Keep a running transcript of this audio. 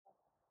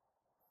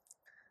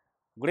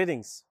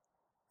Greetings,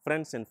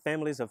 friends and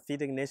families of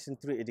Feeding Nation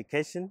Through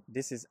Education.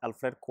 This is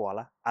Alfred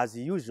Kuala. As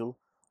usual,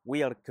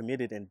 we are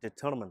committed and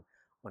determined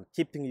on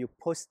keeping you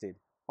posted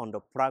on the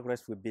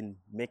progress we've been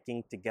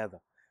making together.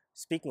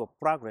 Speaking of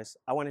progress,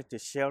 I wanted to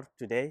share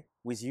today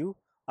with you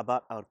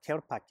about our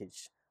care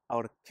package.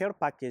 Our care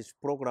package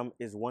program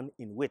is one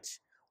in which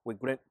we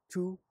grant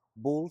 2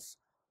 bulls,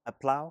 a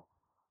plow,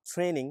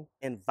 training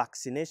and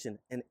vaccination,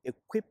 and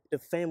equip the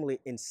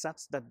family in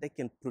such that they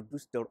can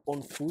produce their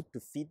own food to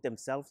feed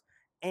themselves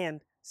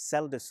and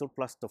sell the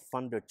surplus to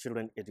fund their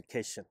children's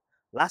education.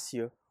 Last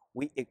year,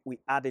 we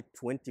added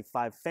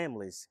 25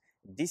 families.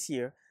 This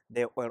year,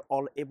 they were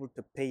all able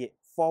to pay it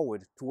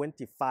forward,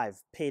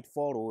 25 paid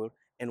forward,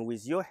 and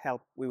with your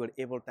help, we were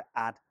able to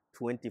add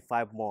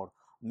 25 more,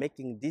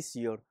 making this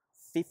year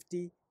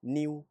 50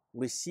 new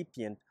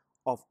recipients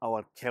of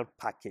our care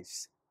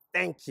package.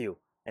 Thank you.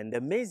 And the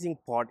amazing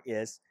part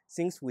is,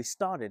 since we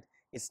started,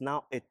 it's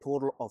now a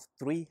total of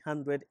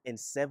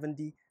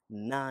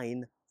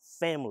 379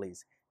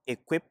 families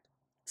equipped,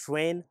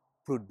 trained,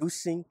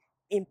 producing,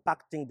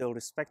 impacting their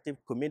respective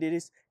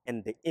communities,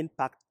 and the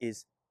impact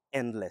is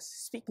endless.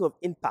 Speaking of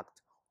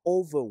impact,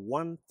 over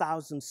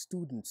 1,000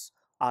 students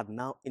are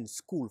now in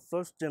school,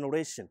 first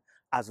generation,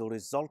 as a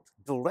result,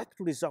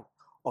 direct result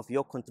of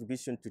your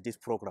contribution to this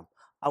program.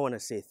 I want to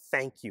say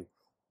thank you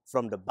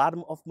from the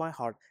bottom of my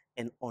heart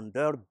and on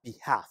their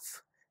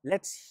behalf.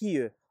 Let's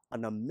hear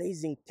an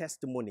amazing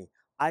testimony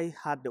I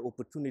had the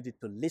opportunity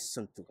to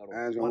listen to.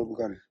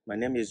 My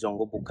name is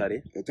Zongo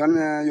Bukari.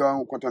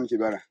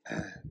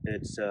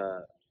 It's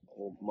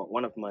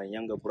one of my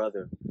younger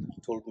brother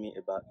told me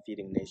about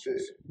Feeding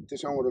Nations.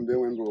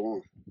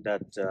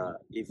 That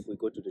if we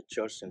go to the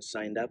church and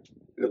sign up,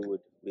 we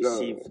would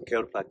receive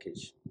care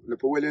package.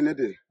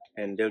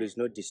 And there is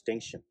no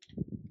distinction.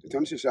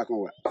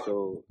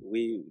 So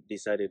we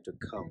decided to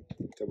come.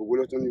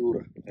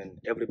 And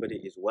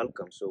everybody is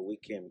welcome, so we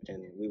came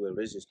and we were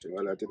registered.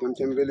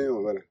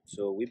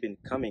 So we've been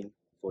coming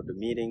for the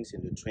meetings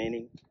and the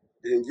training.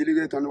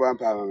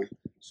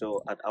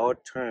 So at our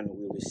turn,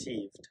 we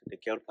received the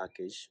care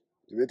package.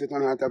 So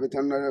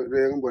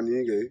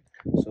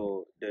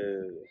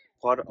the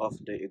part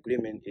of the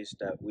agreement is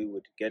that we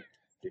would get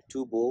the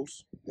 2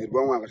 bulls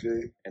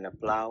and a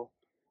plow,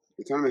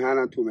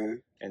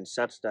 and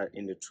such that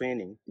in the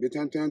training, and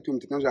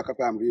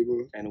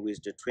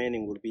with the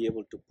training, we'll be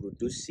able to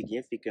produce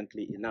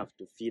significantly enough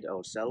to feed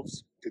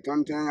ourselves, and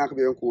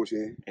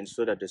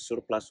so that the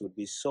surplus would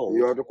be sold,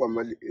 so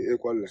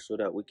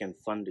that we can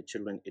fund the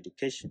children's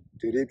education,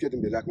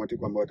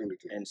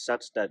 and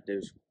such that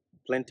there's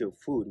plenty of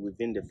food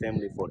within the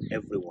family for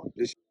everyone.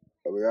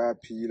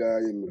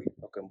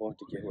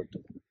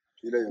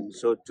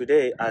 So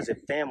today, as a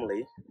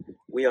family,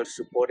 we are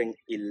supporting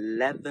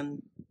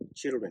 11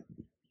 children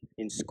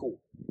in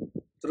school,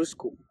 through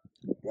school.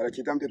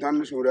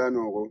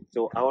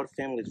 So our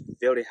family is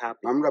very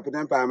happy.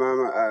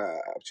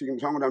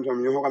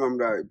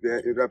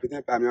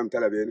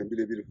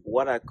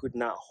 What I could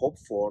not hope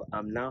for,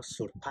 I'm now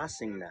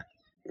surpassing that.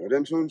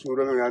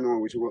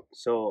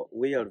 So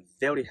we are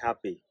very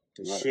happy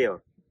to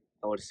share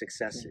our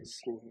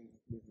successes.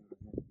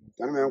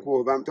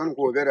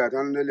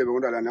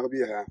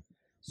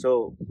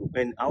 So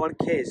in our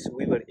case,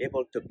 we were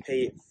able to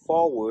pay it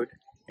forward,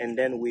 and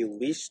then we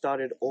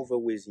restarted over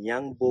with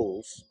young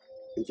bulls.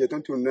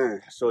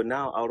 So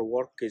now our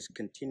work is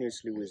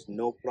continuously with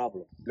no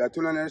problem.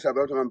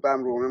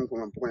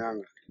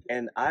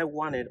 And I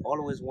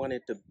always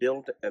wanted to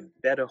build a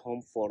better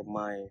home for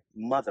my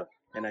mother,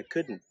 and I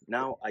couldn't.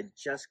 Now I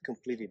just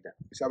completed that.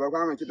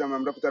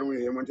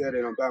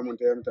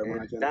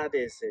 And that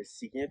is a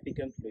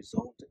significant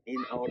result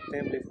in our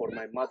family for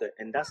my mother,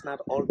 and that's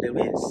not all there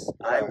is.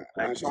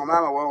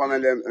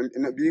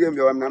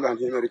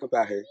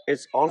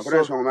 It's also,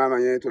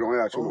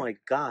 oh my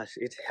gosh,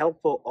 it's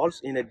helpful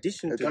also. In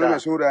addition to that, I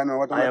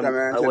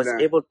was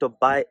able to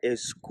buy a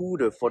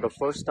scooter for the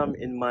first time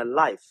in my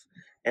life,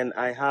 and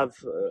I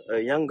have a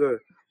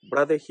younger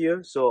brother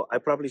here, so I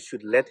probably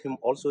should let him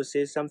also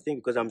say something,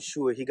 because I'm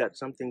sure he got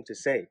something to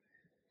say.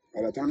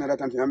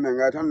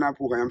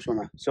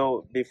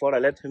 So before I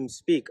let him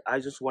speak, I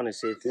just want to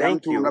say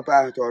thank you,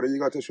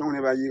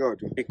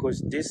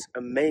 because this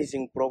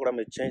amazing program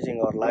is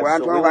changing our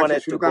lives. So we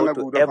wanted to go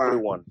to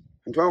everyone.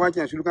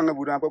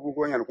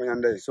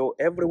 So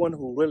everyone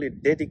who really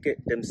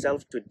dedicate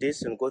themselves to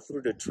this and go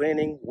through the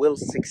training will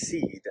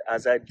succeed,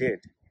 as I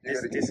did.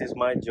 This is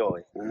my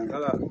joy. I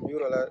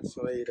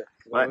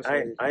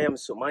am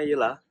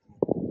Sumayila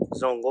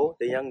Zongo,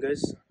 the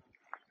youngest.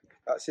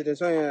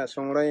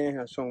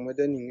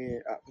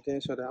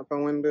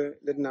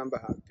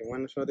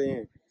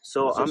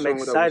 So I'm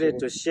excited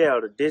to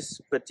share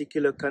this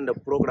particular kind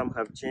of program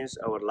have changed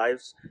our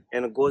lives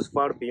and goes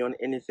far beyond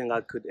anything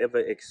I could ever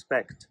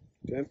expect.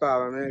 We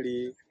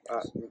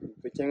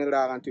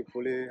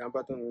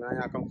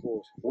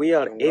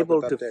are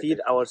able to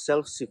feed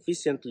ourselves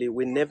sufficiently.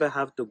 We never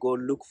have to go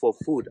look for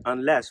food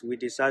unless we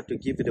decide to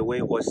give it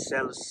away or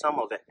sell some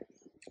of it.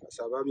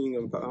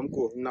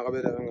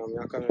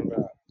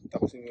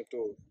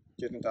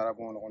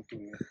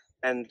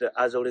 And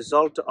as a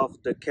result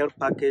of the care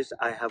package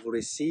I have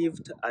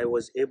received, I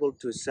was able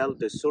to sell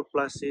the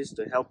surpluses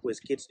to help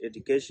with kids'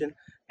 education,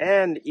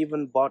 and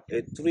even bought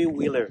a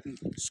three-wheeler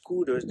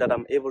scooters that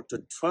I'm able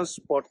to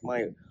transport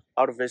my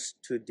harvest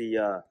to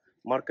the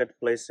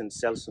marketplace and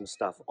sell some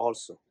stuff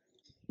also.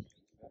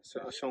 So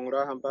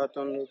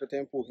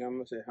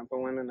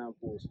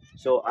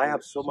I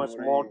have so much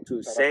more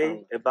to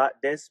say about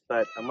this,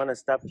 but I'm gonna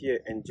stop here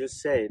and just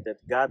say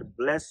that God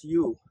bless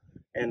you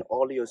and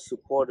all your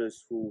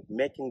supporters who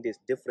making this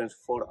difference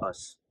for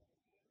us.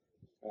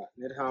 Wow.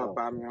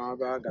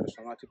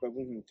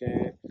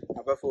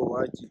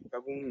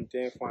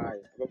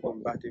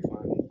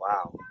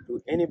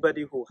 To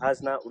anybody who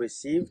has not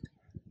received,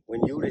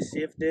 when you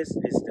receive this,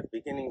 it's the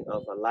beginning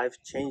of a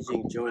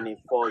life-changing journey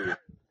for you.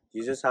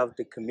 You just have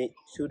to commit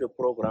to the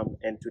program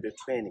and to the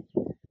training.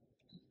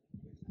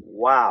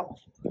 Wow.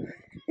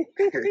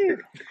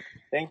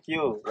 Thank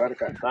you.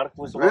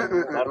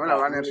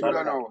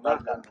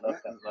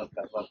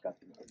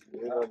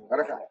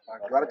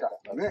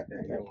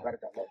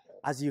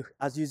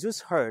 As you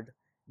just heard,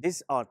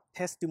 these are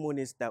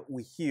testimonies that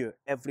we hear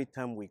every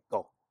time we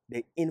go.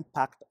 The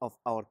impact of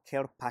our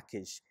care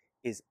package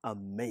is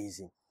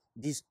amazing.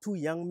 These two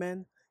young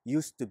men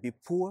used to be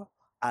poor,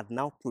 are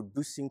now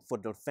producing for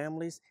their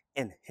families,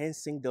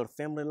 enhancing their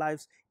family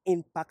lives,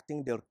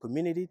 impacting their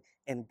community,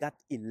 and got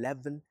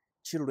 11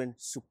 children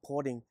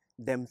supporting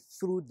them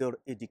through their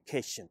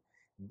education.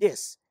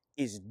 This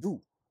is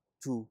due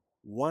to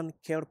one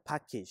care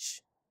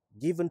package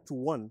given to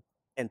one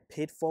and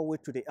paid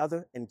forward to the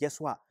other. And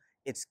guess what?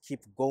 It's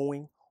keep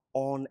going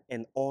on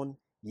and on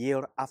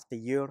year after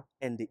year,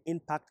 and the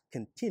impact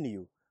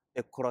continue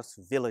across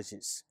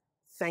villages.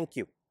 Thank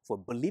you for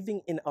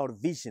believing in our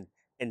vision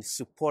and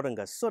supporting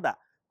us so that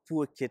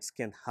poor kids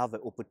can have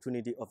an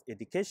opportunity of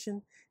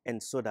education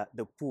and so that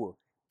the poor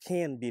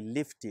can be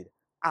lifted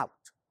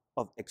out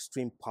of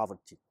extreme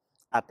poverty.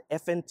 At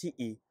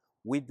FNTE,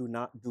 we do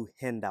not do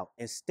handout.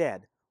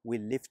 Instead, we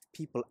lift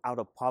people out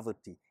of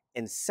poverty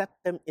and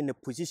set them in a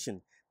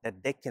position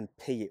that they can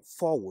pay it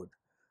forward.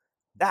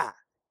 That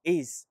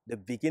is the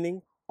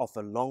beginning of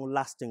a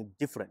long-lasting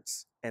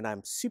difference, and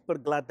I'm super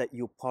glad that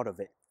you're part of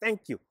it.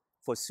 Thank you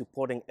for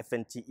supporting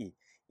FNTE.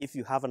 If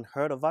you haven't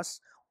heard of us,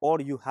 or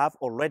you have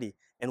already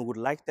and would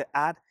like to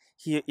add,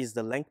 here is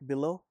the link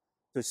below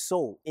to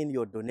sow in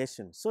your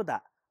donation so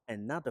that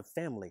another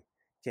family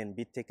can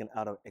be taken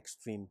out of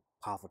extreme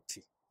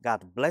poverty.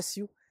 God bless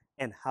you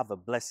and have a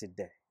blessed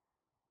day.